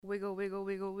Wiggle, wiggle,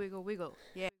 wiggle, wiggle, wiggle.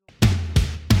 Yeah.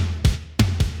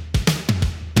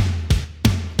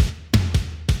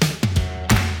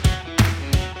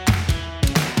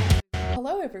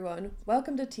 Hello, everyone.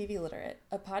 Welcome to TV Literate,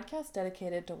 a podcast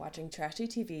dedicated to watching trashy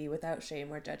TV without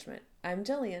shame or judgment. I'm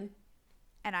Jillian.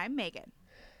 And I'm Megan.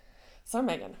 So,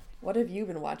 Megan, what have you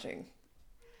been watching?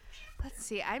 Let's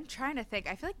see. I'm trying to think.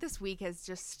 I feel like this week has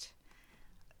just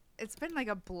it's been like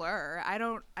a blur. I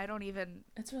don't even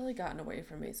It's really gotten away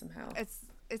from me somehow.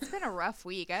 It's been a rough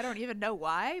week. I don't even know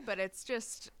why, but it's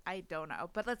just I don't know.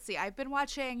 But let's see. I've been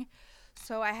watching.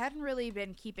 So I hadn't really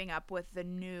been keeping up with the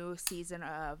new season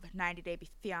of 90 Day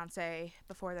Fiancé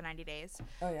before the 90 days.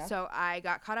 Oh, yeah? So I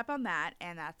got caught up on that,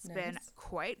 and that's been Nice.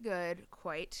 quite good,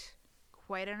 quite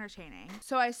entertaining.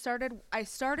 So I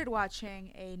started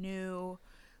watching a new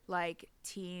like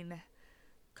teen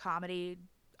comedy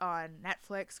on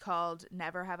Netflix called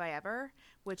Never Have I Ever,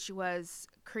 which was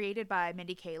created by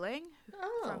Mindy Kaling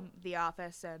Oh, from The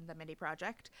Office and The Mindy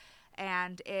Project.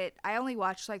 And I only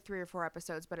watched like 3 or 4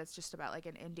 episodes, but it's just about like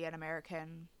an Indian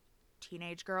American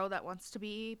teenage girl that wants to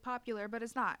be popular but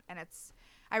is not. And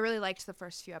I really liked the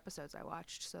first few episodes I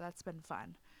watched, so that's been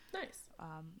fun. nice.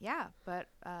 Yeah, but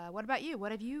what about you?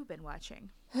 What have you been watching?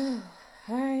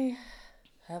 I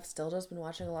have still just been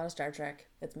watching a lot of Star Trek.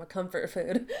 It's my comfort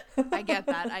food. I get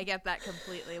that. I get that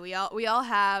completely. We all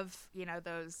have,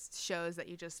 those shows that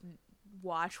you just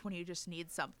watch when you just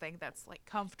need something that's like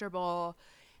comfortable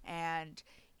and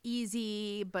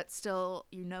easy, but still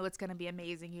it's going to be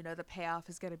amazing. The payoff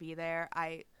is going to be there.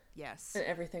 Yes. And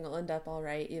everything will end up all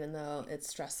right, even though it's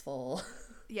stressful.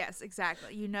 Yes,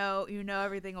 exactly.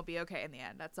 Everything will be okay in the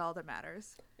end. That's all that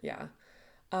matters. Yeah.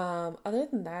 Other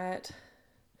than that,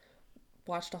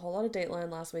 watched a whole lot of Dateline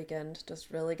last weekend.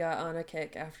 Just really got on a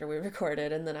kick after we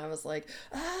recorded, and then I was like,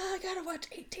 I gotta watch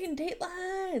 18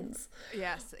 Datelines.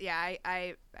 Yes. Yeah.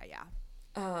 Yeah.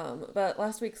 But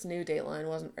last week's new Dateline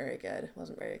wasn't very good.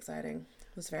 Wasn't very exciting.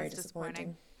 It was very That's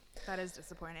disappointing. That is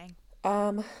disappointing.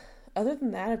 Other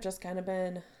than that, I've just kind of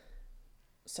been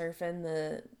surfing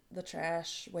the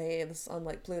trash waves on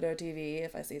like Pluto TV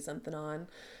if I see something on.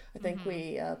 I think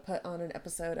we put on an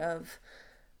episode of,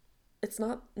 it's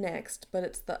not Next, but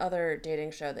it's the other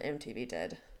dating show that MTV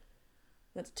did.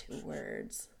 That's 2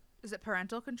 words. Is it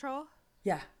Parental Control?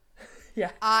 Yeah.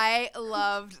 Yeah. I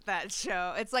loved that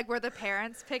show. It's like where the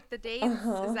parents pick the dates.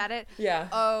 Is that it? Yeah.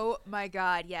 Oh my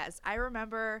God, yes. I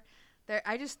remember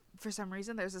for some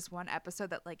reason, there's this one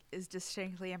episode that like is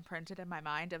distinctly imprinted in my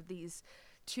mind of these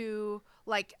 2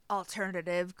 like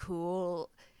alternative, cool,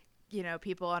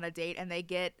 people on a date, and they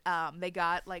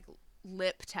got like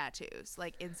lip tattoos,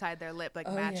 like inside their lip, like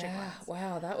matching ones.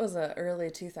 Wow, that was a early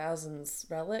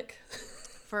 2000s relic.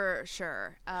 For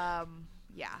sure.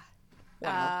 Yeah.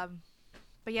 Wow.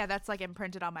 But yeah, that's like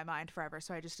imprinted on my mind forever.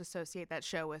 So I just associate that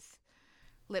show with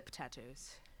lip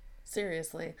tattoos.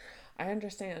 Seriously, I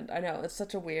understand. I know, it's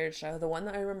such a weird show. The one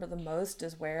that I remember the most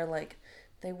is where, like,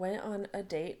 they went on a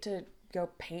date to go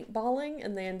paintballing,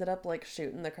 and they ended up, like,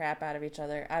 shooting the crap out of each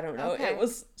other. I don't know. Okay. It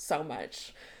was so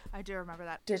much. I do remember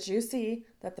that. Did you see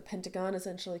that the Pentagon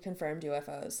essentially confirmed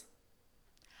UFOs?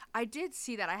 I did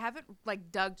see that. I haven't,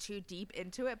 like, dug too deep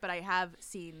into it, but I have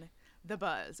seen the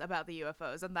buzz about the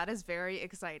UFOs, and that is very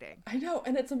exciting. I know,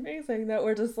 and it's amazing that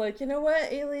we're just like, you know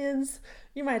what, aliens,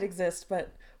 you might exist,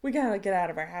 but we gotta get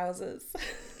out of our houses.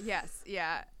 Yes.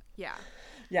 Yeah. Yeah.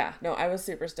 Yeah, no, I was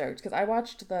super stoked because I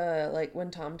watched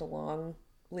when Tom DeLonge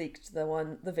leaked the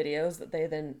videos that they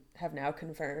then have now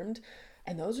confirmed,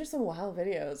 and those are some wild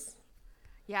videos.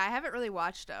 Yeah, I haven't really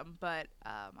watched them, but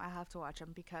I have to watch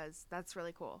them because that's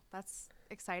really cool. That's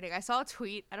exciting. I saw a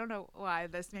tweet. I don't know why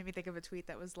this made me think of a tweet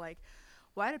that was like,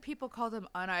 why do people call them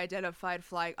unidentified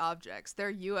flying objects?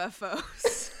 They're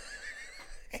UFOs.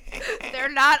 They're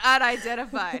not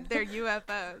unidentified. They're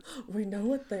UFOs. We know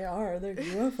what they are. They're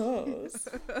UFOs.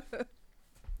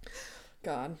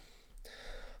 God.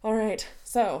 All right.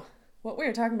 So, what we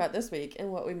were talking about this week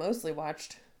and what we mostly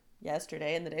watched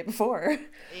yesterday and the day before.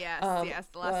 Yes,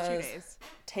 the last 2 days.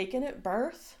 Taken at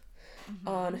Birth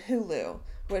on Hulu,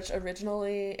 which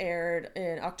originally aired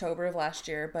in October of last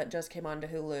year, but just came onto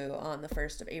Hulu on the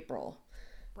 1st of April.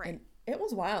 Right. And it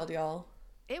was wild, y'all.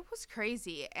 It was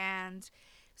crazy. And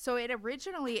so it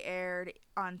originally aired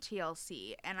on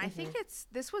TLC. And I think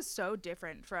this was so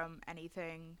different from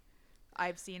anything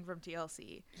I've seen from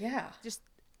TLC. Yeah. Just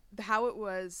how it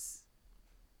was,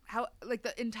 how like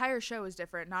the entire show is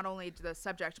different. Not only the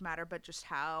subject matter, but just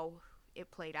how it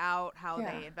played out, how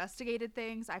they investigated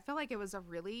things. I felt like it was a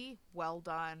really well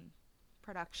done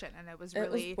production, and it was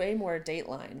way more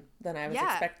Dateline than I was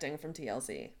expecting from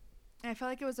TLC. And I feel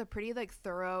like it was a pretty like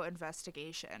thorough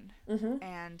investigation. Mm-hmm.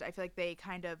 And I feel like they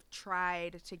kind of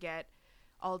tried to get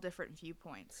all different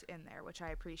viewpoints in there, which I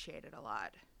appreciated a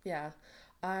lot. Yeah.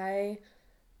 I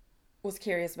was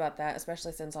curious about that,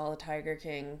 especially since all the Tiger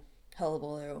King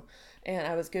hullabaloo. And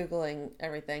I was Googling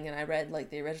everything, and I read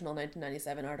like the original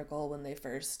 1997 article when they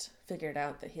first figured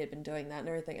out that he had been doing that and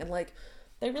everything. And like,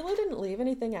 they really didn't leave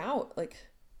anything out, like,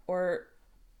 or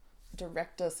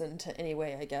direct us into any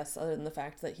way, I guess, other than the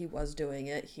fact that he was doing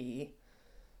it. He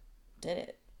did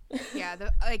it. Yeah,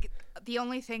 the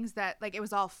only things that like it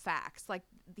was all facts. Like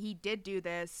he did do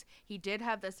this. He did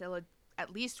have this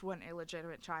at least one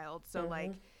illegitimate child. So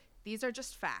like these are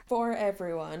just facts. For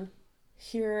everyone,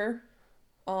 here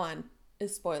on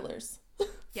is spoilers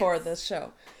for this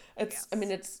show. It's I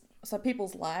mean it's some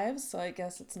people's lives, so I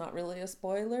guess it's not really a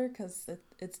spoiler because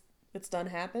it's done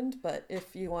happened. But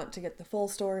if you want to get the full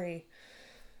story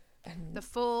and the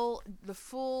full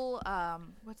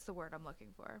what's the word I'm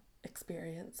looking for?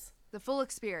 Experience. The full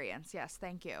experience. Yes,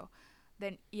 thank you.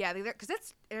 Then yeah, because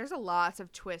there's a lots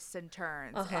of twists and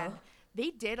turns, and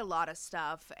they did a lot of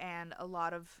stuff, and a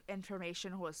lot of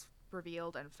information was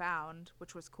revealed and found,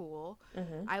 which was cool.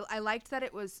 I liked that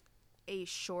it was a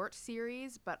short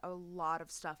series, but a lot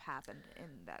of stuff happened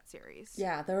in that series.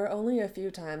 Yeah, there were only a few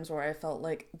times where I felt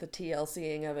like the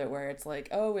TLCing of it, where it's like,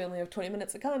 oh, we only have 20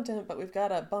 minutes of content, but we've got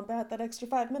to bump out that extra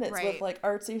 5 minutes with like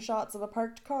artsy shots of a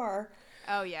parked car.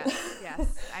 Oh yes,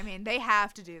 yes. I mean, they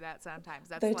have to do that sometimes.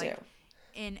 That's they like do.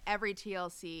 In every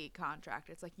TLC contract.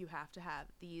 It's like you have to have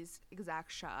these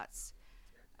exact shots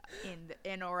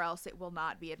in or else it will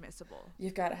not be admissible.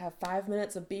 You've got to have 5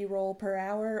 minutes of B-roll per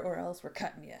hour, or else we're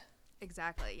cutting you.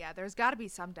 Exactly. Yeah, there's got to be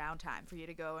some downtime for you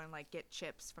to go and like get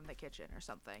chips from the kitchen or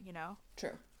something, you know?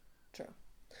 True.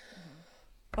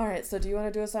 All right, so do you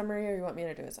want to do a summary, or you want me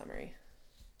to do a summary?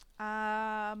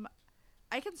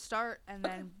 I can start, and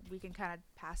then we can kind of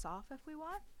pass off if we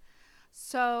want.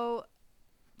 So,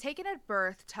 Taken at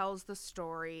Birth tells the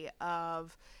story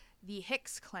of the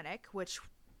Hicks Clinic, which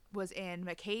was in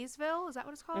McKaysville. Is that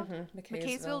what it's called?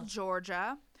 McKaysville,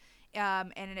 Georgia.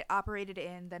 And it operated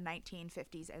in the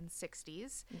 1950s and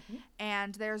 60s.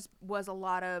 And was a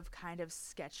lot of kind of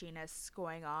sketchiness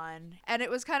going on. And it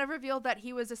was kind of revealed that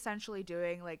he was essentially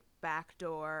doing like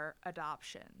backdoor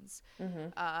adoptions.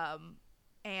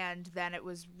 And then it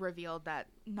was revealed that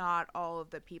not all of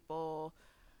the people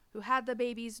who had the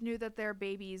babies knew that their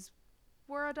babies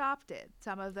were adopted.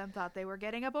 Some of them thought they were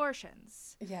getting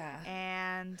abortions. Yeah.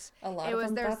 And a lot of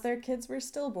them thought their kids were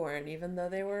stillborn, even though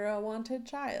they were a wanted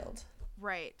child.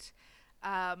 Right.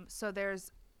 So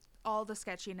there's all the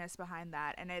sketchiness behind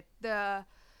that. And the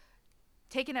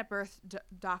Taken at Birth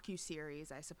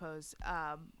docuseries, I suppose,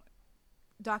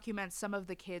 documents some of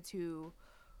the kids who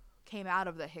came out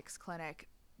of the Hicks Clinic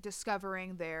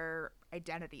discovering their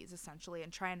identities, essentially,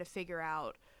 and trying to figure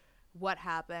out what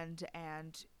happened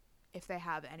and if they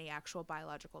have any actual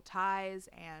biological ties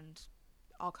and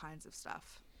all kinds of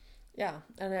stuff. Yeah,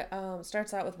 and it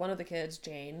starts out with one of the kids,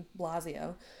 Jane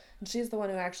Blasio, and she's the one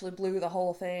who actually blew the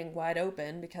whole thing wide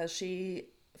open because she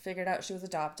figured out she was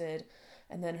adopted,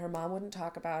 and then her mom wouldn't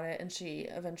talk about it, and she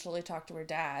eventually talked to her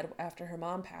dad after her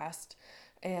mom passed,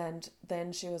 and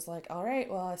then she was like, all right,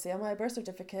 well, I see on my birth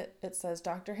certificate it says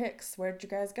Dr. Hicks, where'd you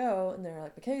guys go? And they were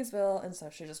like, McKaysville, and so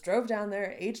she just drove down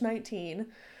there at age 19.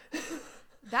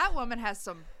 That woman has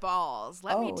some balls,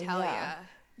 let me tell ya.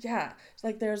 Yeah,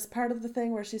 like there's part of the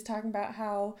thing where she's talking about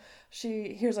how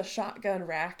she hears a shotgun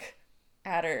rack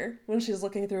at her when she's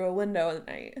looking through a window at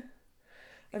night.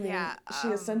 I mean, she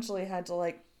essentially had to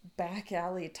like back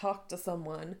alley talk to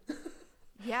someone.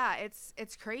 Yeah,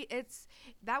 it's great.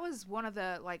 That was one of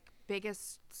the like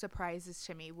biggest surprises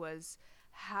to me was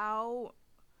how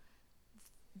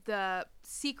the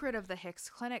secret of the Hicks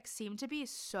Clinic seemed to be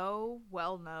so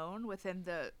well known within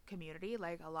the community.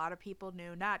 Like a lot of people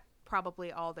knew, not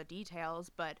probably all the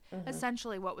details, but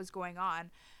essentially what was going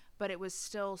on, but it was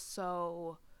still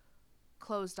so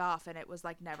closed off, and it was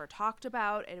like never talked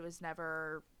about. It was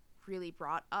never really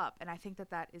brought up, and I think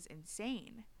that is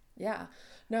insane. Yeah.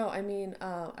 No, I mean,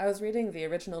 I was reading the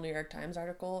original New York Times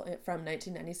article from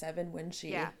 1997 when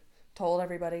she told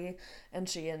everybody, and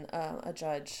she and a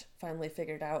judge finally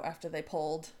figured out after they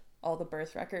pulled all the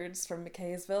birth records from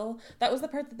McKaysville. That was the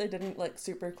part that they didn't like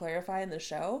super clarify in the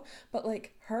show, but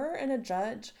like her and a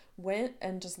judge went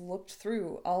and just looked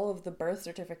through all of the birth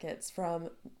certificates from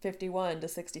 51 to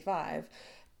 65,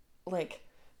 like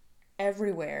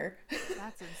everywhere.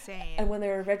 That's insane. And when they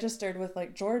were registered with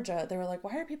like Georgia, they were like,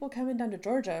 why are people coming down to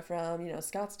Georgia from,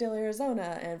 Scottsdale,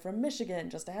 Arizona and from Michigan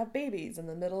just to have babies in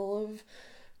the middle of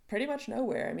pretty much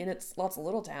nowhere? I mean, it's lots of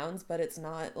little towns, but it's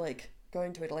not like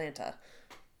going to Atlanta.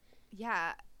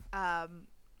 Yeah.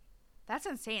 That's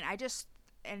insane.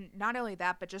 And not only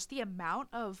that, but just the amount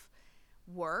of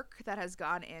work that has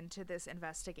gone into this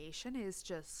investigation is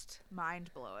just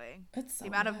mind-blowing. It's so The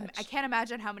amount much. I can't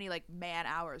imagine how many like man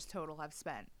hours total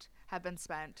have been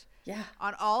spent Yeah.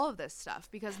 on all of this stuff,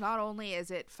 because not only is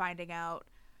it finding out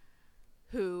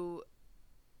who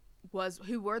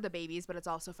were the babies, but it's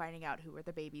also finding out who were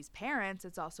the baby's parents.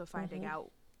 It's also finding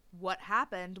out what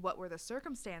happened, what were the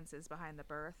circumstances behind the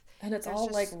birth. And it's all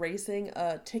like racing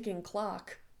a ticking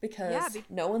clock because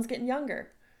no one's getting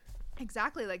younger.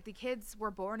 Exactly. Like, the kids were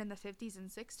born in the 50s and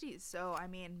 60s. So, I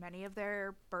mean, many of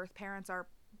their birth parents are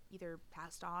either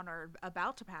passed on or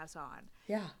about to pass on.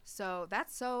 Yeah. So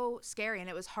that's so scary. And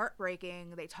it was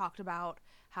heartbreaking. They talked about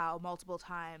how multiple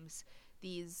times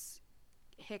these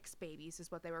Hicks babies,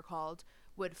 is what they were called,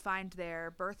 would find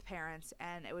their birth parents,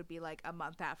 and it would be like a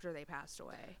month after they passed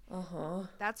away.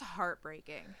 That's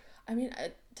heartbreaking. I mean,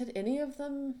 did any of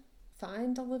them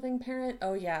find a living parent?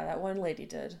 Oh yeah, that one lady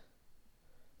did.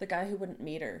 The guy who wouldn't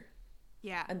meet her.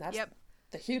 Yeah. And that's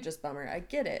the hugest bummer. I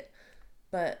get it,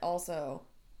 but also,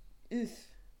 oof.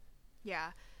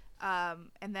 Yeah.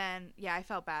 And then I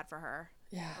felt bad for her.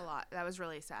 Yeah. A lot. That was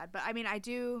really sad. But I mean, I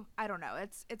don't know.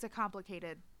 It's a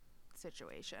complicated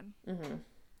situation.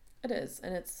 It is,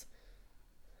 and it's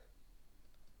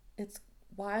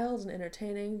wild and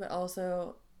entertaining, but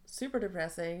also super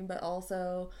depressing. But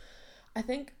also, I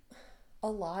think a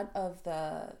lot of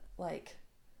the like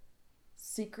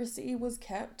secrecy was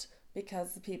kept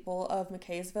because the people of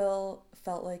McKaysville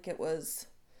felt like it was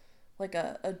like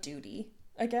a duty,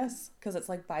 I guess, because it's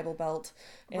like Bible Belt,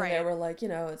 and they were like,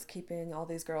 it's keeping all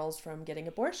these girls from getting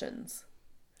abortions.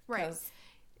 Right.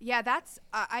 Yeah, that's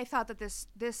I thought that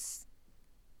this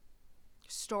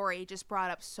story just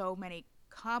brought up so many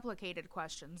complicated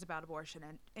questions about abortion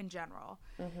in general.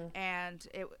 And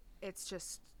it's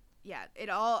just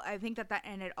I think that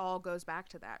and it all goes back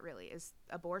to that, really, is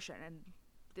abortion and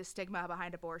the stigma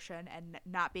behind abortion and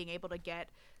not being able to get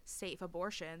safe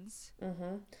abortions.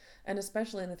 And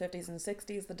especially in the 50s and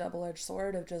 60s, the double-edged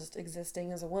sword of just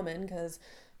existing as a woman, because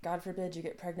God forbid you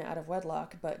get pregnant out of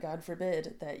wedlock, but God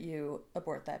forbid that you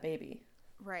abort that baby.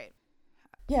 Right.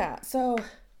 Yeah, so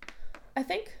I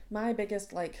think my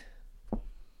biggest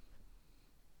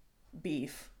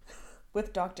beef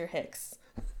with Dr. Hicks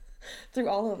through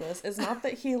all of this is not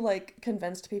that he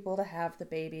convinced people to have the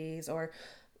babies or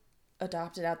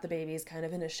adopted out the babies kind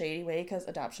of in a shady way, because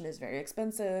adoption is very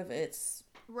expensive. It's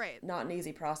not an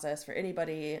easy process for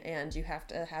anybody, and you have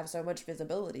to have so much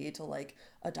visibility to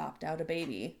adopt out a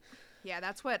baby. Yeah,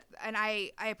 that's what, and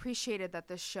I appreciated that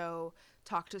this show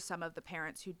talked to some of the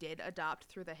parents who did adopt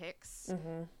through the Hicks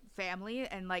family,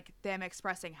 and them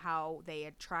expressing how they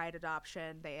had tried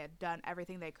adoption, they had done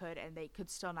everything they could, and they could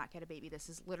still not get a baby. This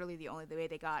is literally the only way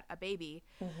they got a baby,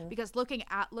 because looking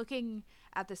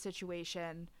at the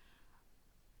situation,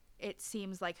 it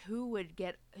seems like who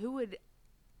would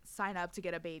sign up to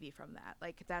get a baby from that?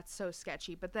 That's so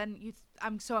sketchy. But then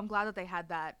I'm glad that they had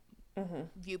that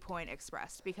viewpoint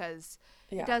expressed, because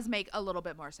it does make a little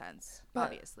bit more sense. But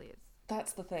obviously,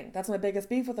 that's the thing. That's my biggest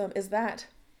beef with him, is that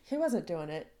he wasn't doing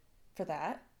it for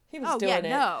that. He was doing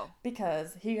it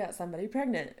because he got somebody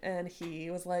pregnant, and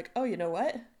he was like, oh, you know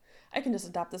what? I can just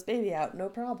adopt this baby out, no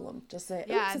problem. Just say,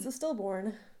 oops, it's a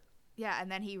stillborn. Yeah,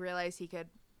 and then he realized he could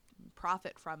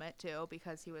profit from it too,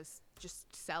 because he was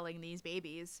just selling these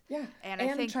babies. Yeah, and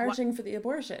I think charging for the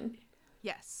abortion.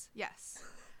 Yes.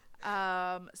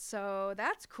 So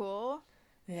that's cool.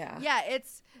 Yeah. Yeah,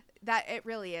 it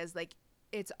really is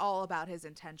it's all about his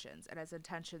intentions, and his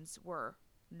intentions were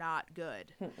not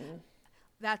good.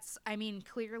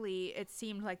 Clearly it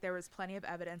seemed like there was plenty of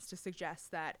evidence to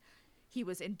suggest that he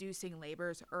was inducing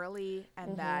labors early,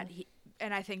 and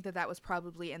and I think that was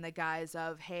probably in the guise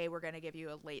of, hey, we're going to give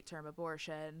you a late term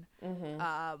abortion.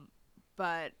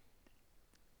 But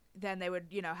then they would,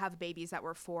 have babies that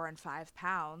were 4 and 5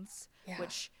 pounds,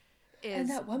 which is. And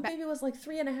that one baby was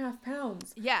 3.5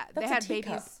 pounds. Yeah. That's they had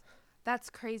teacup. Babies. That's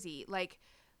crazy.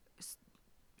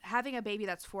 Having a baby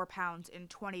that's 4 pounds in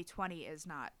 2020 is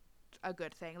not a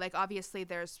good thing. Obviously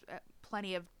there's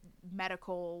plenty of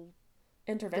medical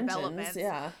interventions,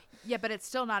 yeah, but it's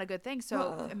still not a good thing.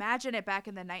 So imagine it back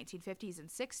in the 1950s and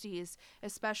 60s,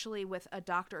 especially with a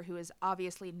doctor who is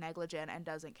obviously negligent and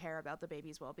doesn't care about the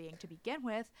baby's well-being to begin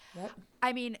with.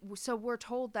 So we're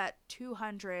told that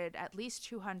at least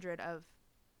 200 of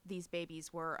these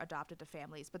babies were adopted to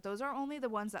families, but those are only the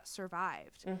ones that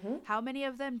survived. How many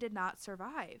of them did not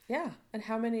survive? Yeah, and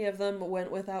how many of them went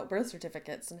without birth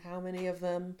certificates, and how many of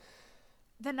them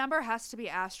The number has to be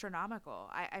astronomical.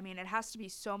 I mean, it has to be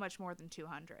so much more than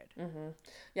 200.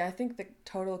 Yeah, I think the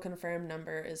total confirmed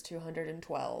number is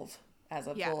 212 as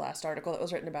of Yeah. the last article that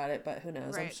was written about it, but who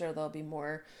knows? I'm Right. sure there'll be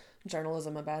more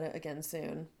journalism about it again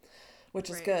soon, which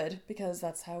is Right. good because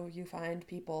that's how you find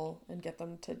people and get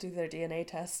them to do their DNA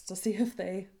tests to see if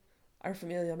they are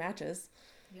familial matches.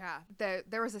 Yeah,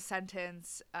 there was a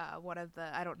sentence, one of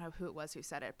the, I don't know who it was who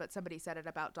said it, but somebody said it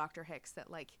about Dr. Hicks that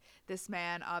like this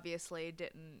man obviously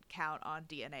didn't count on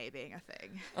DNA being a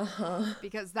thing.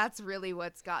 Because that's really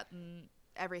what's gotten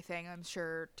everything, I'm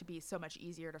sure, to be so much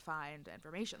easier to find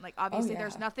information. Like obviously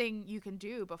there's yeah. nothing you can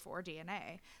do before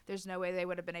DNA. There's no way they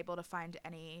would have been able to find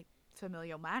any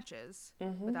familial matches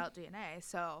without DNA.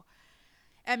 So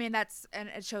I mean and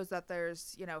it shows that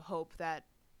there's, hope that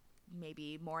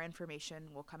maybe more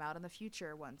information will come out in the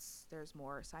future once there's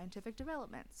more scientific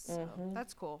developments. So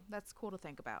that's cool. That's cool to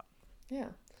think about. Yeah.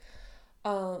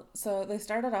 So they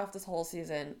started off this whole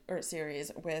season or series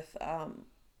with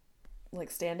like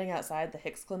standing outside the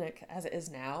Hicks Clinic as it is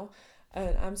now.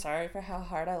 And I'm sorry for how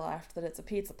hard I laughed that it's a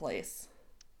pizza place.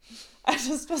 I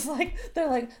just was like, they're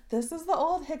like, this is the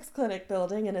old Hicks Clinic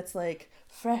building and it's like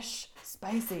fresh,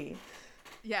 spicy.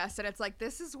 Yes, and it's like,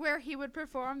 this is where he would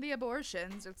perform the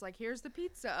abortions. It's like, here's the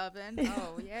pizza oven.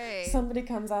 Oh, yay. Somebody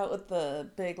comes out with the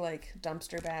big like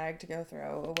dumpster bag to go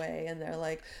throw away and they're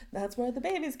like, that's where the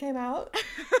babies came out.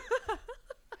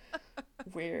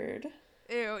 Weird.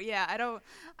 Ew, yeah,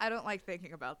 I don't like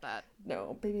thinking about that.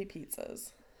 No, baby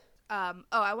pizzas.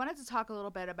 I wanted to talk a little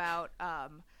bit about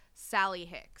Sally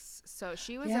Hicks. So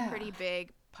she was a pretty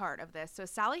big part of this. So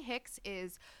Sally Hicks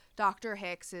is Dr.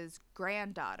 Hicks's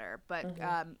granddaughter, but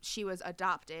she was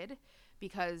adopted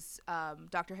because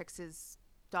Dr. Hicks's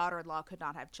daughter-in-law could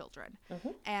not have children.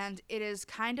 And it is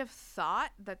kind of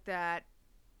thought that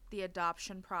the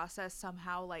adoption process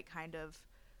somehow like kind of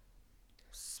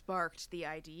sparked the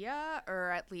idea, or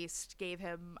at least gave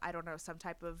him, I don't know, some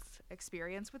type of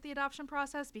experience with the adoption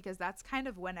process, because that's kind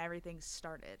of when everything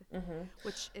started,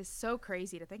 which is so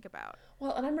crazy to think about.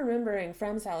 Well, and I'm remembering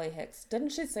from Sally Hicks,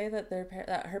 didn't she say that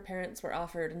that her parents were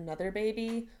offered another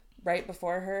baby right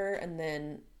before her, and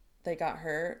then they got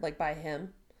her like by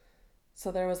him?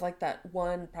 So there was like that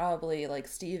one, probably like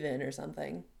Steven or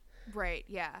something. Right.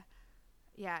 Yeah.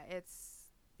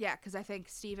 Yeah, because I think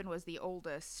Stephen was the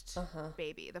oldest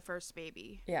baby, the first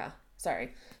baby. Yeah,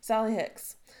 sorry. Sally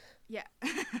Hicks. Yeah.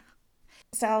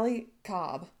 Sally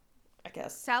Cobb, I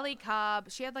guess. Sally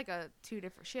Cobb. She had like she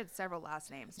had several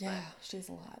last names. Yeah, she's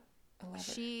a lot. I love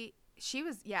it. She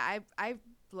was, yeah, I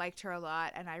liked her a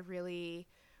lot, and I really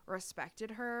respected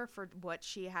her for what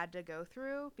she had to go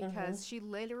through, because she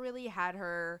literally had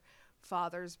her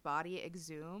father's body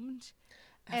exhumed.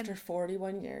 After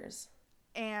 41 years.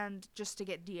 And just to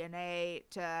get DNA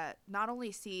to not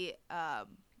only see,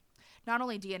 not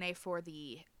only DNA for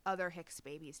the other Hicks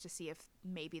babies to see if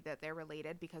maybe that they're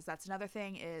related, because that's another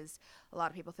thing, is a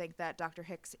lot of people think that Dr.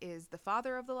 Hicks is the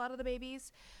father of a lot of the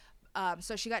babies.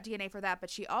 So she got DNA for that, but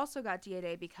she also got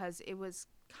DNA because it was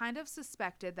kind of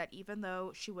suspected that even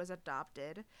though she was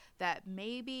adopted, that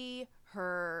maybe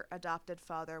her adopted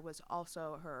father was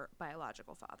also her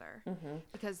biological father,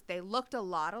 because they looked a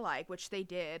lot alike, which they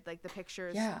did. Like the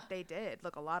pictures, they did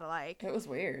look a lot alike. It was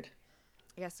weird.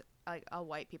 I guess like all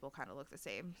white people kind of look the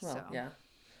same. Well, so.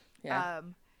 Yeah.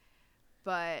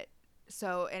 But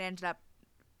so it ended up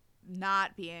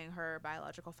not being her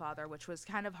biological father, which was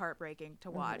kind of heartbreaking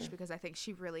to watch, because I think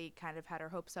she really kind of had her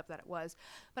hopes up that it was.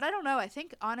 But I don't know. I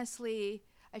think honestly,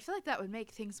 I feel like that would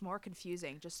make things more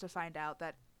confusing just to find out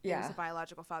that there's a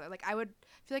biological father. Like I would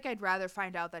feel like I'd rather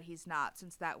find out that he's not,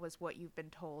 since that was what you've been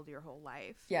told your whole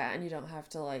life. Yeah, and you don't have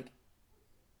to like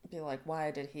be like, why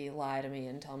did he lie to me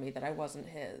and tell me that I wasn't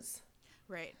his?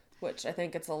 Right. Which I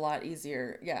think it's a lot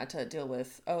easier, to deal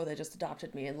with, oh, they just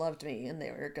adopted me and loved me and they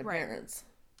were good parents.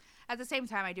 At the same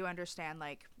time, I do understand,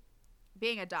 like,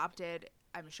 being adopted,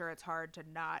 I'm sure it's hard to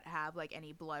not have, like,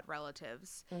 any blood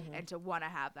relatives and to want to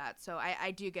have that. So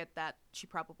I do get that she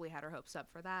probably had her hopes up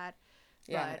for that.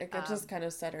 Yeah, but, it just kind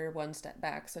of set her one step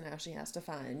back, so now she has to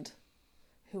find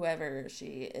whoever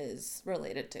she is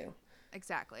related to.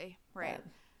 Exactly, right.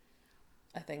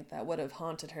 But I think that would have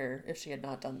haunted her if she had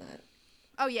not done that.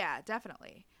 Oh, yeah,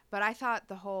 definitely. But I thought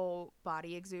the whole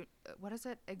body what is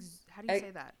it? How do you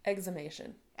say that?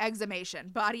 Exhumation.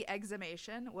 Body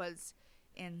exhumation was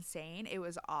insane. It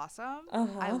was awesome.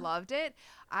 I loved it.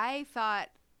 I thought,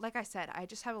 like I said, I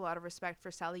just have a lot of respect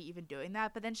for Sally even doing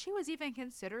that. But then she was even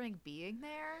considering being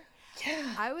there.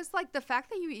 Yeah. I was like, the fact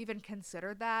that you even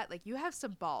considered that, like, you have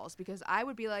some balls, because I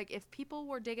would be like, if people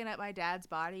were digging at my dad's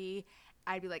body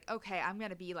I'd be like, okay, I'm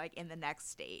gonna be like in the next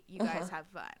state. You guys have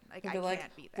fun. Like, I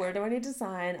can't be there. Where do I need to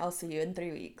sign? I'll see you in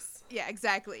 3 weeks. Yeah,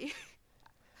 exactly.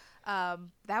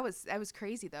 That was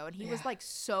crazy though, and he was like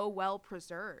so well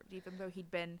preserved, even though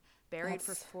he'd been buried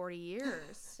for 40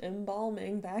 years.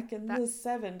 Embalming back in the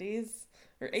 70s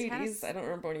or 80s. I don't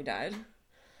remember when he died.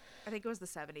 I think it was the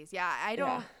 70s. Yeah, I don't.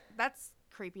 Yeah. That's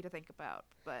creepy to think about,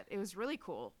 but it was really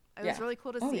cool. It was really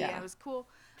cool to see, and it was cool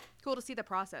to see the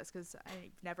process because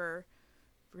I've never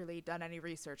really done any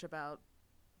research about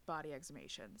body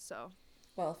exhumation. So,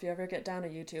 well, if you ever get down a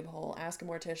YouTube hole, Ask a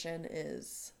Mortician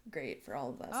is great for all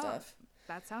of that stuff.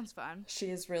 That sounds fun. She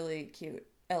is really cute.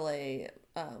 LA,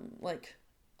 like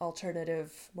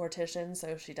alternative mortician,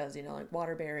 so she does, you know, like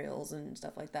water burials and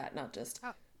stuff like that, not just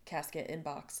casket in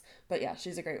box. But yeah,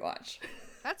 she's a great watch.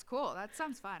 That's cool. That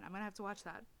sounds fun. I'm gonna have to watch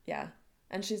that. Yeah,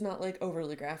 and she's not like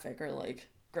overly graphic or like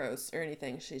gross or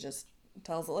anything. She just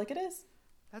tells it like it is.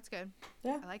 That's good.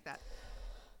 Yeah, I like that.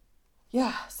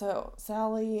 Yeah, so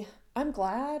Sally, I'm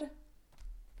glad,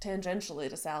 tangentially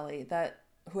to Sally, that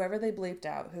whoever they bleeped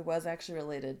out, who was actually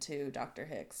related to Dr.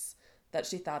 Hicks, that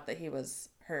she thought that he was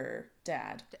her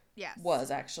dad. Yes. Was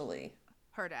actually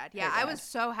her dad. Yeah, I was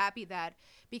so happy that,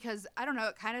 because I don't know,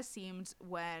 it kind of seemed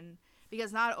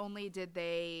because not only did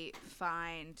they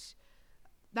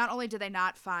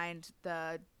not find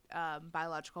the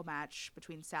biological match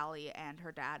between Sally and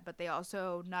her dad, but they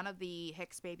also, none of the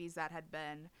Hicks babies that had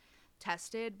been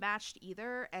tested matched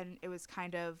either, and it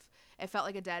felt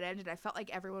like a dead end, and I felt like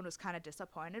everyone was kind of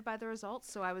disappointed by the results.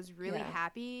 So I was really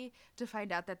happy to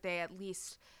find out that they at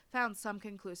least found some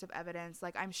conclusive evidence.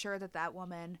 Like, I'm sure that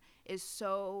woman is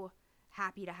so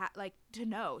happy to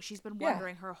know. She's been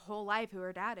wondering her whole life who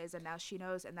her dad is, and now she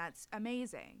knows, and that's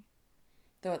amazing.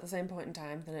 Though at the same point in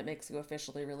time, then it makes you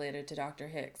officially related to Dr.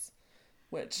 Hicks,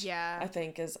 which I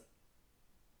think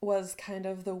was kind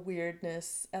of the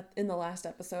weirdness in the last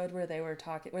episode where they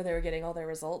were getting all their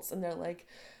results, and they're like,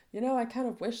 you know, I kind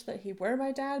of wish that he were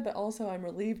my dad, but also I'm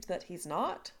relieved that he's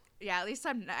not. Yeah, at least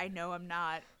I know I'm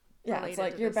not. Yeah, it's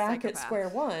like you're back at square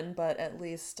one, but at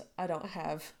least I don't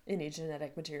have any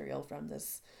genetic material from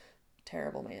this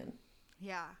terrible man.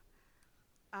 Yeah.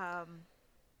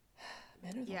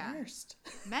 Men are the worst.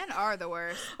 Men are the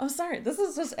worst. I'm sorry. This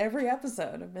is just every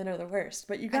episode of Men are the worst.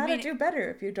 But you gotta do better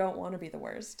if you don't want to be the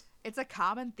worst. It's a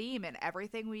common theme in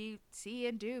everything we see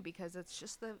and do, because it's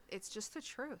just the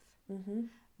truth. Mm-hmm.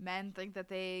 Men think that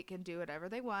they can do whatever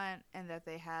they want, and that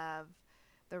they have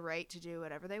the right to do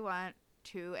whatever they want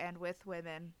to and with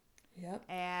women. Yep.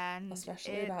 And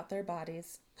especially about their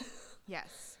bodies.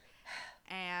 Yes.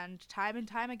 And time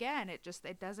again, it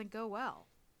doesn't go well.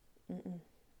 Mm-mm.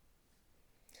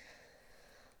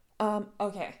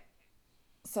 Okay.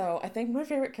 So I think my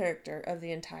favorite character of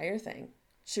the entire thing,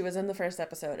 she was in the first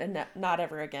episode and not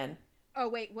ever again. Oh,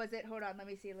 wait, was it? Hold on. Let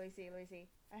me see.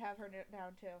 I have her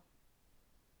down too.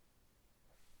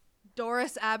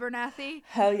 Doris Abernathy.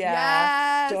 Hell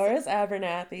yeah. Yes! Doris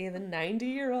Abernathy, the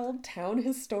 90-year-old town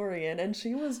historian, and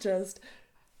she was just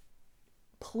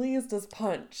pleased as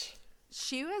punch.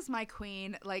 She was my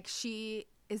queen. Like, she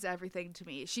is everything to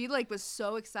me. She was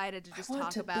so excited to just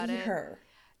talk about it. Her.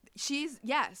 That is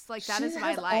my life. She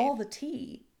has all the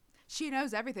tea. She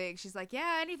knows everything. She's like,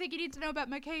 yeah, anything you need to know about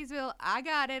McKaysville, I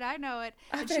got it. I know it.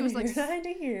 I've been here 90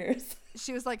 years.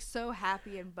 She was so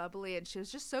happy and bubbly, and she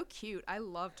was just so cute. I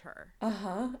loved her.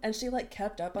 And she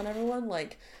kept up on everyone.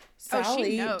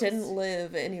 Sally didn't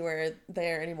live anywhere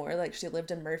there anymore. She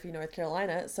lived in Murphy, North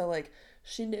Carolina. So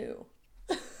she knew.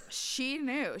 She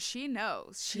knew. She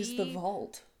knows. She's the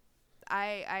vault.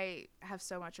 I have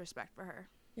so much respect for her.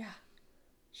 Yeah.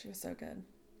 She was so good.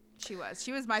 She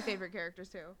was my favorite character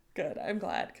too. Good. I'm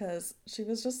glad, because she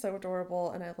was just so adorable,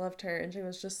 and I loved her, and she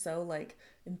was just so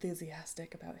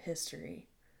enthusiastic about history.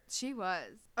 She was.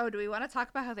 Oh, do we want to talk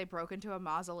about how they broke into a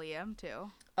mausoleum too?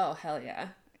 Oh, hell yeah.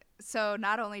 So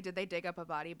not only did they dig up a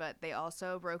body, but they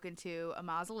also broke into a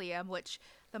mausoleum, which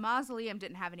the mausoleum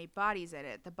didn't have any bodies in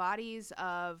it. The bodies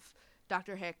of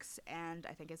Dr. Hicks and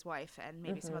I think his wife and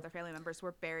maybe some other family members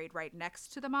were buried right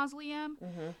next to the mausoleum.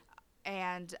 Mm-hmm.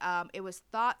 And it was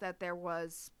thought that there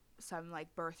was some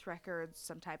birth records,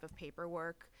 some type of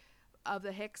paperwork of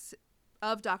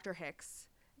Dr. Hicks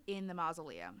in the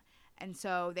mausoleum. And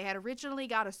so they had originally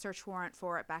got a search warrant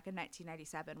for it back in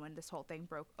 1997 when this whole thing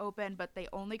broke open, but they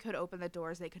only could open the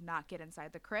doors. They could not get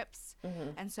inside the crypts. Mm-hmm.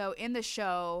 And so in the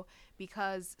show,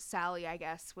 because Sally, I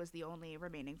guess, was the only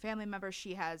remaining family member,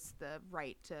 she has the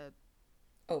right to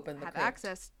have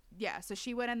access. Yeah, so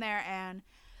she went in there and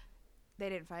they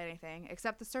didn't find anything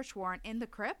except the search warrant in the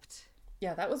crypt.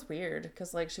 Yeah, that was weird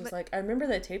because like she was But like, I remember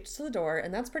they taped to the door,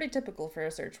 and that's pretty typical for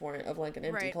a search warrant of like an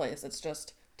empty right. place. It's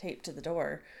just taped to the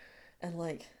door, and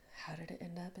like, how did it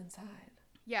end up inside?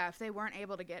 Yeah, if they weren't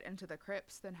able to get into the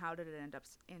crypts, then how did it end up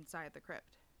inside the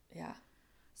crypt? Yeah,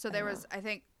 So I there know. was, I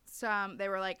think, some, they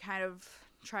were like kind of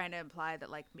trying to imply that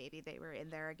like maybe they were in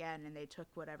there again and they took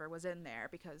whatever was in there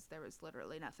because there was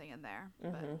literally nothing in there.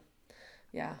 But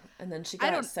Yeah, and then she I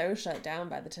got don't, so shut down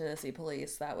by the Tennessee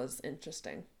police. That was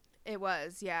interesting. it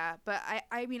was, yeah. But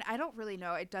I mean, I don't really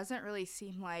know. It doesn't really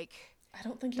seem like I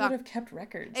don't think he would Doc, have kept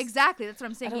records. exactly. That's what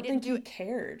I'm I saying. He don't didn't think do he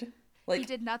cared. he Like,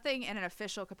 did nothing in an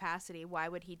official capacity. Why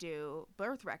would he do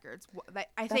birth records? I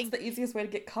that's think the easiest way to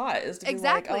get caught is to be like,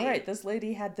 exactly. all right, this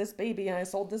lady had this baby and I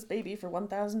sold this baby for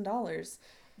 $1,000.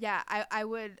 Yeah, I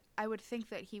would think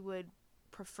that he would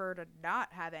prefer to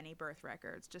not have any birth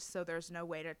records just so there's no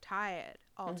way to tie it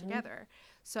all together.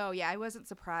 So yeah, I wasn't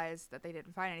surprised that they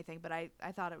didn't find anything, but I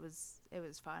thought it was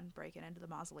fun breaking into the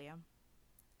mausoleum.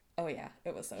 Oh yeah,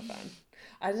 it was so fun.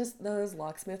 I just those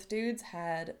locksmith dudes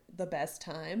had the best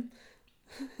time.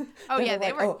 Oh yeah,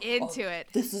 they like, were oh, into it.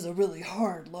 this is a really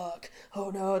hard lock. Oh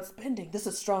no, it's bending. This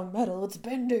is strong metal. It's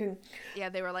bending. Yeah,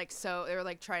 they were like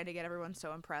trying to get everyone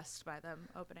so impressed by them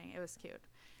opening. It was cute.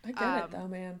 I get it though,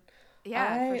 man.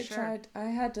 Yeah, for sure. I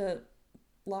had to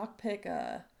lockpick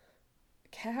a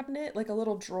cabinet, like a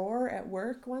little drawer at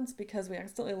work once because we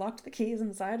accidentally locked the keys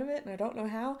inside of it and I don't know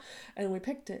how. And we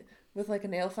picked it with like a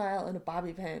nail file and a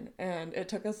bobby pin and it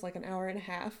took us like an hour and a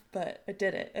half, but I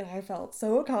did it and I felt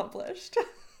so accomplished.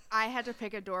 I had to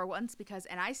pick a door once because,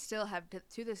 and I still have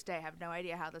to this day have no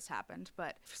idea how this happened,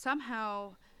 but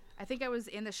somehow I think I was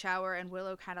in the shower and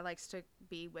Willow kind of likes to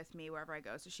be with me wherever I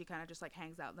go. So she kind of just like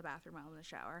hangs out in the bathroom while I'm in the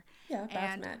shower. Yeah, And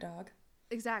bath mat dog.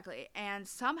 exactly. And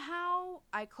somehow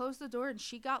I closed the door and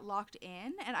she got locked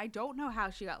in. And I don't know how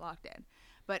she got locked in,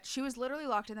 but she was literally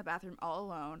locked in the bathroom all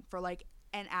alone for like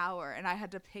an hour. And I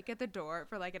had to pick at the door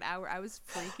for like an hour. I was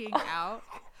freaking out.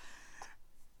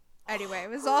 Anyway, it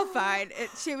was all fine.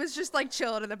 She was just like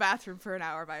chilling in the bathroom for an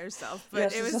hour by herself, but Yeah,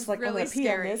 it she's was just like, really I'm gonna pee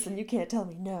on scary. this and you can't tell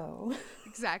me no.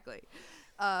 Exactly.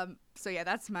 So yeah,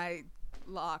 that's my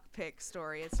lock pick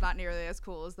story. It's not nearly as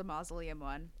cool as the mausoleum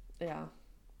one. Yeah.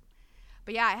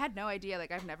 But yeah, I had no idea.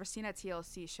 Like, I've never seen a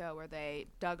TLC show where they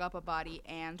dug up a body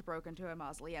and broke into a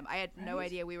mausoleum. I had no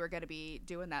idea we were going to be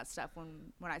doing that stuff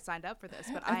when I signed up for this.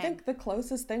 But I think the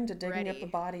closest thing to digging up ready. a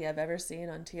body I've ever seen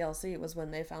on TLC was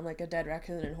when they found like a dead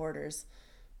raccoon in Hoarders.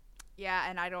 Yeah,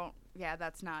 and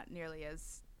that's not nearly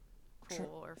as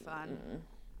cool or fun.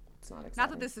 It's not exciting. Not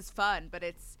that this is fun, but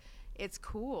it's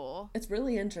cool. It's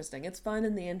really interesting. It's fun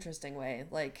in the interesting way.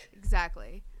 Like,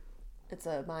 Exactly. it's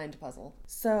a mind puzzle.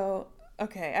 So,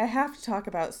 okay, I have to talk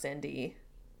about Cindy.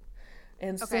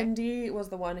 And Okay. Cindy was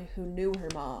the one who knew her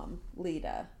mom,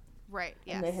 Lita. Right,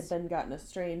 yes. And they had been gotten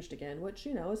estranged again, which,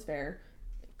 is fair.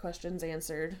 Questions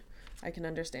answered. I can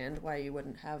understand why you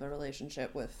wouldn't have a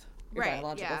relationship with your Right,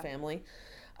 biological yeah. family.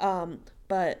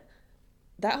 But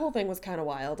that whole thing was kind of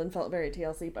wild and felt very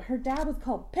TLC. But her dad was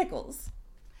called Pickles.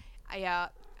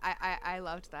 I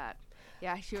loved that.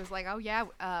 Yeah, she was like, oh yeah,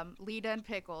 Lita and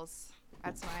Pickles.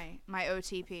 That's my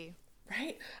OTP.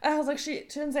 Right? And I was like, she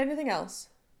didn't say anything else.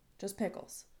 Just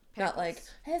Pickles. Not like, Pickles.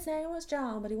 his name was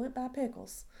John, but he went by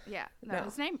Pickles. Yeah, no, No.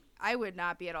 his name, I would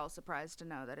not be at all surprised to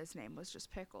know that his name was just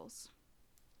Pickles.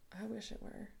 I wish it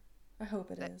were. I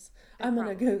hope it is. it I'm going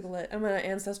to probably Google it. I'm going to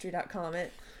Ancestry.com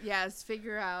it. Yes,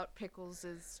 figure out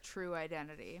Pickles' true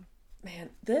identity. Man,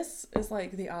 this is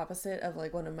like the opposite of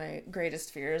like one of my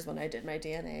greatest fears when I did my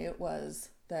DNA was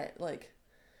that like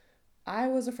I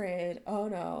was afraid, oh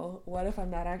no, what if I'm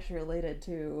not actually related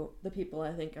to the people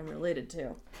I think I'm related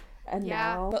to? And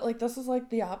Yeah. now, but like this is like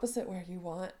the opposite where you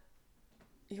want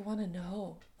to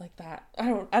know like that. I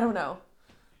don't know.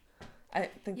 I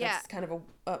think Yeah. that's kind of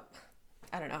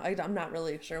I don't know. I'm not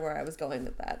really sure where I was going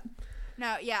with that.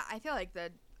 No, yeah, I feel like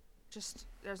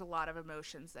there's a lot of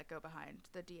emotions that go behind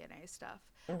the DNA stuff.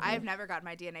 I've never gotten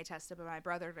my DNA tested, but my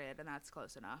brother did, and that's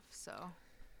close enough. So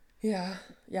Yeah.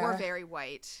 Yeah. we're very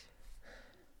white,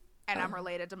 and I'm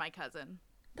related to my cousin.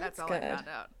 That's all good. I found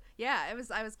out. Yeah,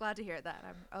 I was glad to hear that.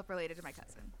 I'm related to my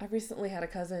cousin. I recently had a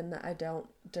cousin that I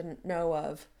didn't know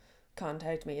of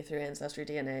contact me through Ancestry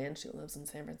DNA, and she lives in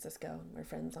San Francisco, and we're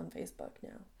friends on Facebook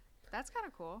now. That's kind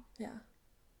of cool. Yeah.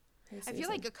 Hey, I feel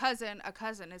like a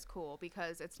cousin is cool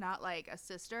because it's not like a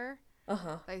sister.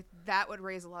 Uh-huh. Like that would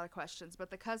raise a lot of questions,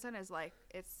 but the cousin is like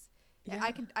Yeah.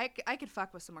 I could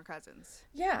fuck with some more cousins.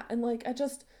 Yeah, and like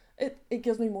it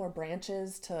gives me more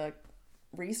branches to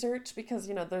research because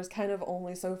there's kind of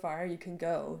only so far you can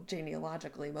go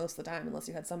genealogically most of the time unless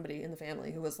you had somebody in the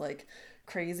family who was like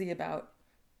crazy about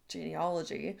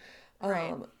genealogy.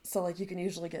 Right. So like you can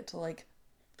usually get to like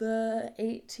the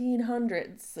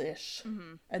 1800s ish,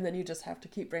 and then you just have to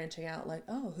keep branching out. Like,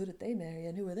 oh, who did they marry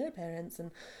and who were their parents?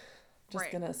 And just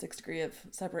Right. gonna 6th degree of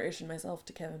separation myself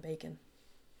to Kevin Bacon,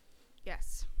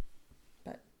 Yes.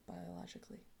 but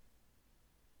biologically.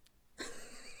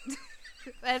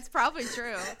 That's probably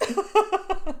true.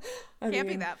 I Can't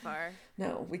be mean, that far.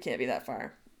 No, we can't be that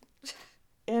far.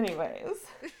 Anyways,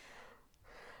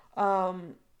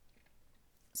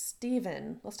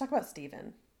 Steven. Let's talk about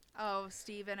Steven. Oh,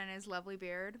 Steven and his lovely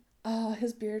beard. Oh,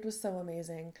 his beard was so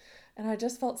amazing, and I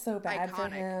just felt so bad for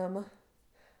Iconic. him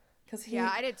because Yeah,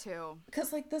 I did too.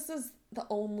 because like this is the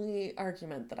only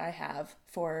argument that I have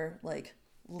for like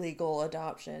legal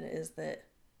adoption is that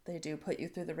they do put you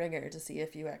through the ringer to see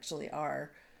if you actually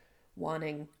are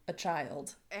wanting a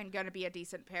child. And gonna be a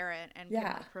decent parent and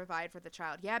Yeah. can provide for the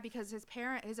child. Yeah, because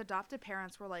his adopted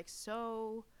parents were like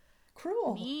so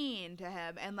Cruel. mean to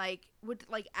him and like would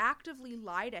like actively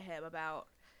lie to him about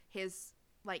his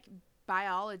like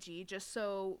biology just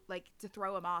so like to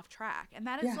throw him off track. And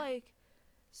that is Yeah. like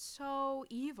so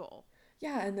evil.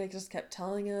 Yeah, and they just kept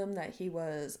telling him that he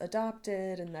was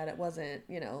adopted and that it wasn't,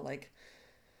 like,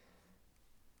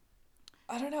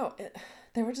 I don't know.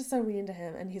 They were just so mean to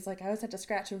him. And he's like, I always had to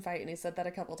scratch and fight. And he said that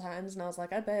a couple times. And I was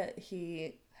like, I bet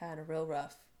he had a real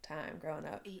rough time growing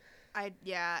up.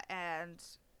 And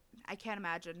I can't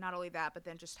imagine not only that, but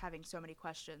then just having so many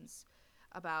questions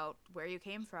about where you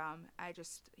came from. I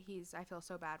feel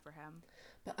so bad for him.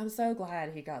 But I'm so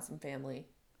glad he got some family.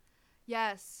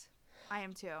 Yes, I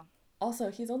am too.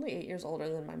 Also, he's only 8 years older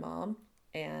than my mom.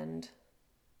 And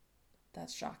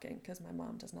that's shocking because my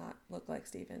mom does not look like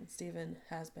Steven. Steven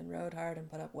has been rode hard and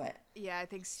put up wet. Yeah, I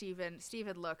think Steven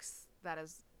looks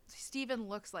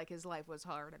like his life was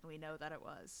hard, and we know that it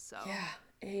was. So Yeah,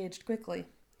 aged quickly.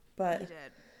 But he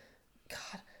did.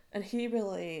 God, and he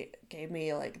really gave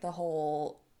me like the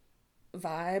whole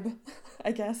vibe,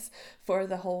 I guess, for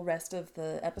the whole rest of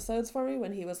the episodes for me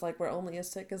when he was like, we're only as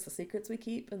sick as the secrets we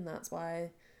keep, and that's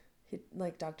why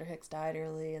Dr. Hicks died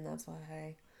early, and that's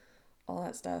why all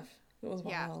that stuff. It was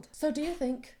wild. So what do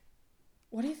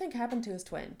you think happened to his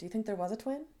twin? Do you think there was a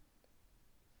twin?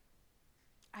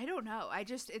 I don't know.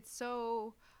 It's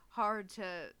so hard to,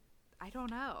 I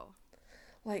don't know.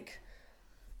 Like,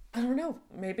 I don't know.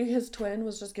 Maybe his twin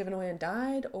was just given away and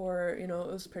died, or, it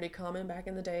was pretty common back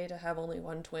in the day to have only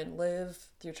one twin live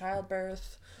through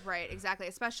childbirth. Right, exactly.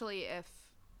 Especially if,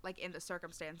 like, in the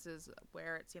circumstances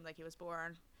where it seemed like he was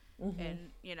born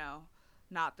in,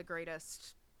 not the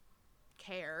greatest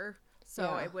care. So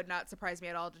Yeah. it would not surprise me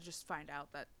at all to just find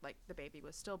out that, like, the baby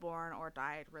was stillborn or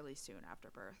died really soon after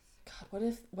birth.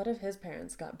 God, what if his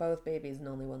parents got both babies and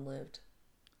only one lived?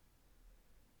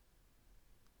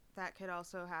 That could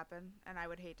also happen, and I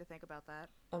would hate to think about that.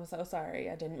 I'm so sorry.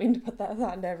 I didn't mean to put that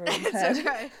thought into everyone's It's head.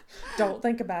 okay. Don't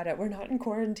think about it. We're not in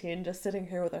quarantine just sitting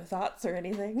here with our thoughts or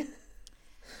anything.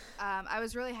 I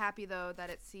was really happy, though, that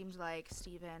it seemed like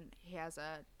Steven, he has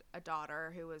a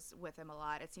daughter who was with him a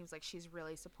lot. It seems like she's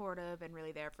really supportive and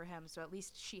really there for him. So at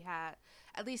least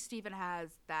Steven has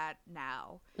that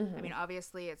now. Mm-hmm. I mean,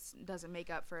 obviously it doesn't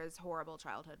make up for his horrible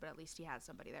childhood, but at least he has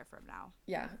somebody there for him now.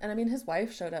 Yeah, and I mean, his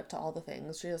wife showed up to all the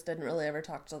things. She just didn't really ever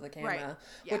talk to the camera, Right.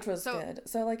 Yeah. which was good.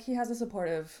 So, like, he has a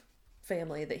supportive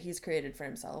family that he's created for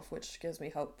himself, which gives me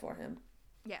hope for him.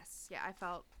 Yes. Yeah, I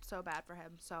felt so bad for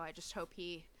him. So I just hope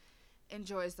he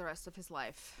enjoys the rest of his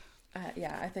life.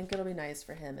 Yeah, I think it'll be nice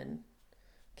for him and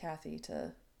Kathy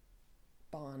to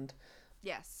bond.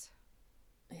 Yes.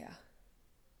 Yeah.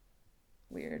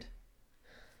 Weird.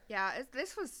 Yeah,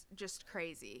 this was just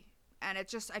crazy. And I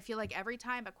feel like every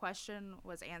time a question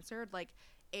was answered, like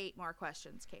 8 more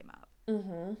questions came up.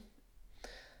 Mm-hmm.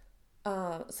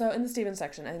 So in the Steven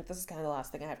section, I think this is kind of the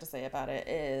last thing I have to say about it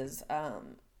is,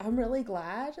 I'm really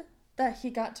glad that he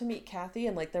got to meet Kathy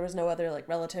and like there was no other like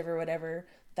relative or whatever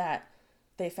that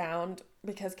they found,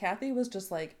 because Kathy was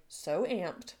just like so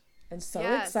amped and so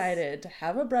Yes. excited to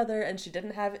have a brother, and she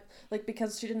didn't have like,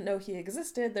 because she didn't know he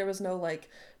existed, there was no like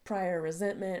prior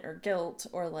resentment or guilt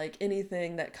or like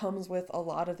anything that comes with a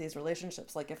lot of these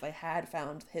relationships, like if they had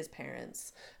found his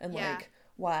parents and Yeah. like,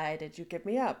 why did you give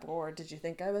me up, or did you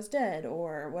think I was dead,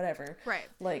 or whatever. Right.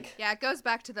 Like, Yeah, it goes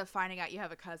back to the finding out you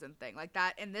have a cousin thing. Like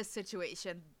that in this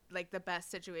situation, like the best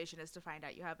situation is to find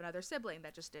out you have another sibling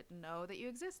that just didn't know that you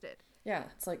existed. yeah,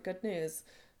 it's like good news.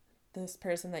 This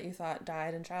person that you thought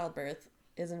died in childbirth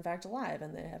is in fact alive,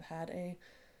 and they have had a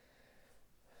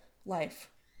life.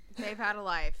 They've had a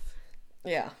life.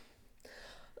 Yeah.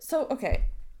 So, okay.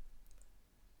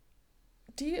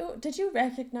 Did you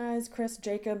recognize Chris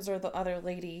Jacobs or the other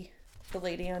lady, the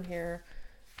lady on here?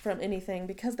 from anything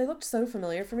because they looked so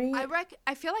familiar for me.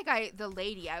 I feel like the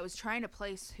lady, I was trying to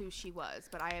place who she was,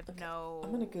 but I have no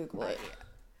I'm gonna Google it.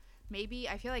 Maybe,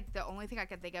 I feel like the only thing I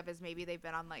can think of is maybe they've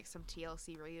been on like some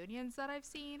TLC reunions that I've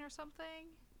seen or something.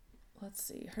 Let's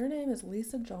see. Her name is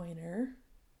Lisa Joyner.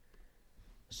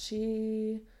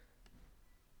 She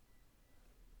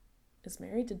is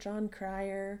married to John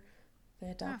Cryer. They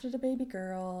adopted a baby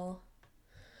girl.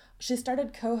 She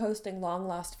started co-hosting Long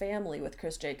Lost Family with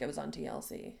Chris Jacobs on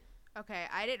TLC. Okay,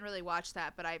 I didn't really watch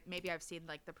that, but I've seen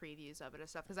like the previews of it and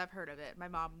stuff because I've heard of it. My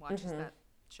mom watches that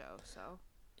show, so.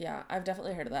 Yeah, I've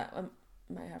definitely heard of that. I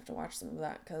might have to watch some of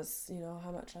that because you know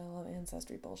how much I love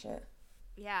ancestry bullshit.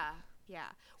 Yeah.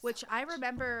 Which I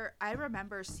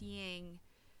remember seeing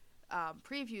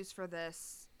previews for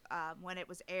this when it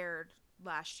was aired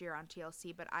last year on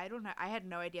TLC, but I don't know. I had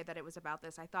no idea that it was about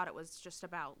this. I thought it was just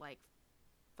about like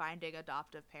finding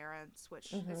adoptive parents,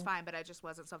 which is fine, but it just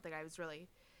wasn't something I was really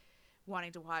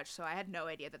wanting to watch. So I had no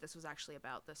idea that this was actually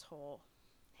about this whole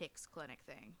Hicks Clinic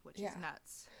thing, which is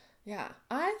nuts. Yeah,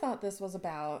 I thought this was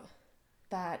about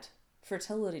that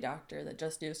fertility doctor that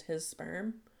just used his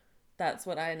sperm. That's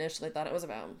what I initially thought it was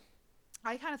about.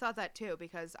 I kind of thought that too,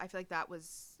 because I feel like that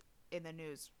was in the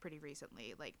news pretty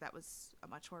recently. Like, that was a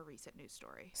much more recent news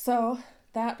story. So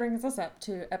that brings us up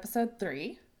to episode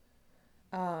 3,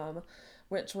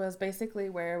 which was basically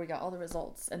where we got all the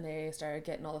results and they started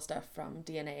getting all the stuff from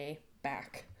DNA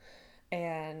back.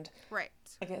 And right.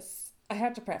 I guess I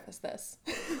have to preface this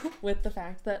with the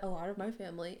fact that a lot of my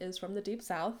family is from the Deep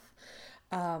South.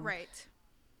 Right.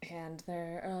 And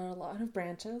there are a lot of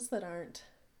branches that aren't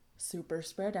super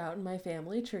spread out in my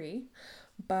family tree.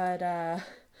 But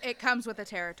it comes with the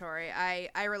territory.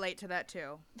 I relate to that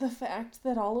too. The fact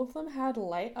that all of them had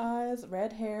light eyes,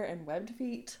 red hair, and webbed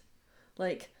feet,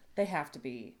 like, they have to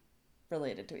be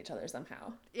related to each other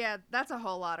somehow. Yeah, that's a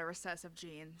whole lot of recessive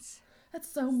genes.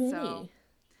 That's so many.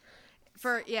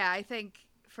 I think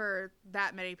for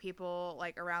that many people,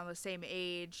 like, around the same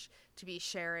age, to be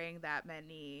sharing that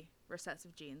many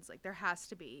recessive genes, like, there has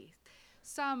to be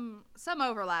some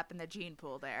overlap in the gene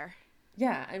pool there.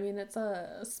 Yeah, I mean, it's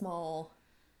a small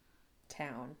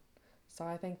town, so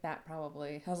I think that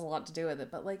probably has a lot to do with it,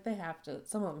 but, like,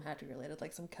 some of them have to be related,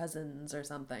 like some cousins or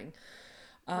something.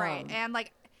 Right, and,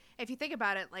 like, if you think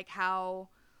about it, like, how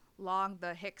long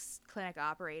the Hicks Clinic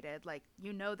operated, like,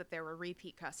 you know that there were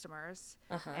repeat customers,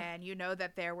 and you know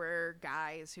that there were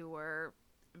guys who were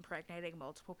impregnating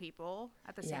multiple people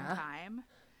at the same time.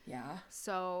 Yeah.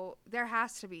 So there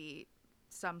has to be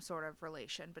some sort of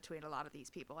relation between a lot of these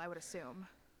people, I would assume.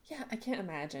 Yeah, I can't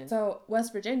imagine. So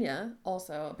West Virginia,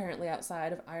 also apparently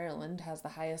outside of Ireland, has the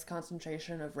highest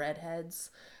concentration of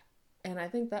redheads. And I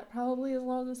think that probably is a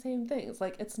lot of the same things.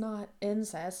 Like, it's not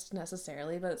incest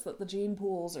necessarily, but it's that the gene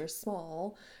pools are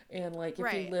small. And, like,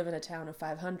 if you live in a town of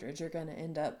 500, you're going to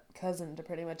end up cousin to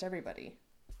pretty much everybody.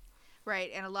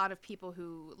 Right, and a lot of people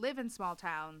who live in small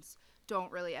towns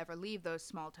don't really ever leave those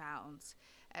small towns.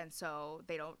 And so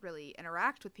they don't really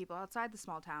interact with people outside the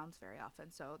small towns very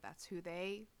often. So that's who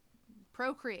they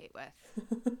procreate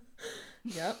with.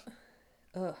 Yep.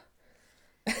 Ugh.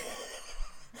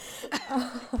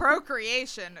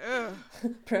 Procreation. Ugh.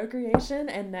 Procreation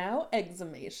and now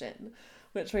exhumation,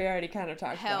 which we already kind of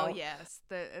talked about. Hell yes.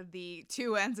 The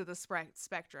two ends of the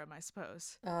spectrum, I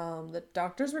suppose. The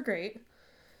doctors were great.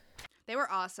 They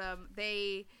were awesome.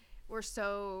 They were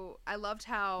I loved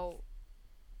how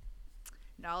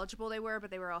knowledgeable they were,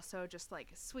 but they were also just, like,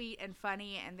 sweet and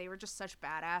funny, and they were just such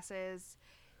badasses,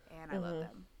 and I love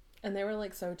them. And they were,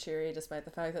 like, so cheery, despite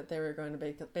the fact that they were going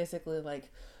to basically,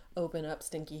 like, open up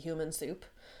stinky human soup,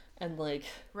 and, like,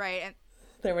 right, and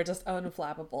they were just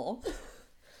unflappable.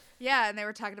 Yeah, and they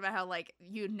were talking about how, like,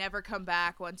 you never come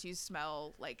back once you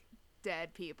smell, like,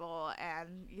 dead people,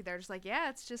 and they're just like, yeah,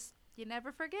 it's just, you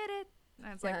never forget it.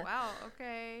 And it's like, wow,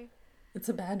 okay. It's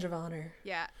a badge of honor.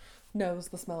 Yeah. Knows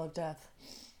the smell of death.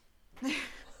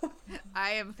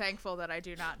 I am thankful that I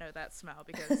do not know that smell,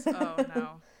 because, oh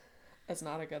no. It's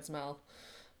not a good smell.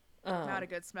 Not a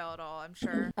good smell at all, I'm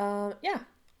sure. Yeah.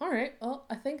 All right. Well,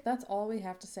 I think that's all we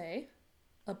have to say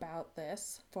about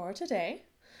this for today.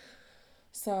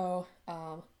 So,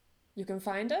 you can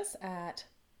find us at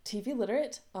TV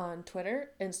Literate on Twitter,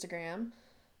 Instagram,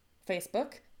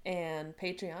 Facebook, and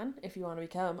Patreon if you want to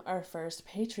become our first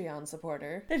Patreon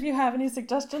supporter. If you have any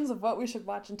suggestions of what we should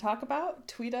watch and talk about,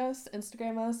 tweet us,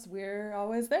 Instagram us. We're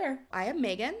always there. I am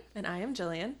Megan. And I am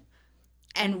Jillian.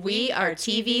 And we are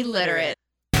TV Literate.